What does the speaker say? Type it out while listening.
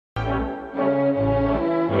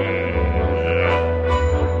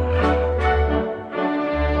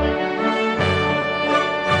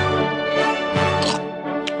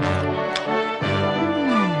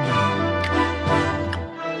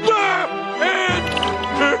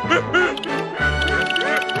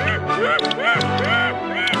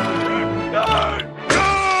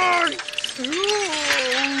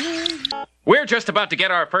just about to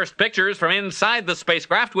get our first pictures from inside the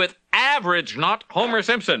spacecraft with average, not Homer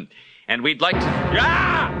Simpson. And we'd like to...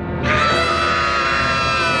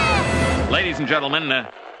 Ladies and gentlemen,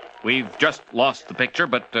 we've just lost the picture,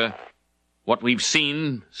 but what we've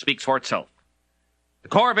seen speaks for itself. The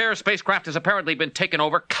Corvair spacecraft has apparently been taken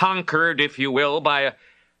over, conquered, if you will, by a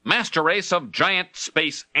master race of giant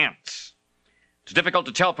space ants. It's difficult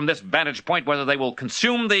to tell from this vantage point whether they will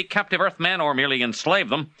consume the captive Earthmen or merely enslave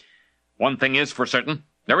them. One thing is for certain,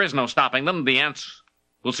 there is no stopping them. The ants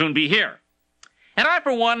will soon be here. And I,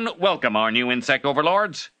 for one, welcome our new insect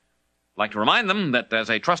overlords. I'd like to remind them that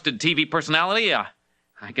as a trusted TV personality,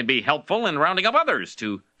 I can be helpful in rounding up others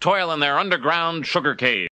to toil in their underground sugar cave.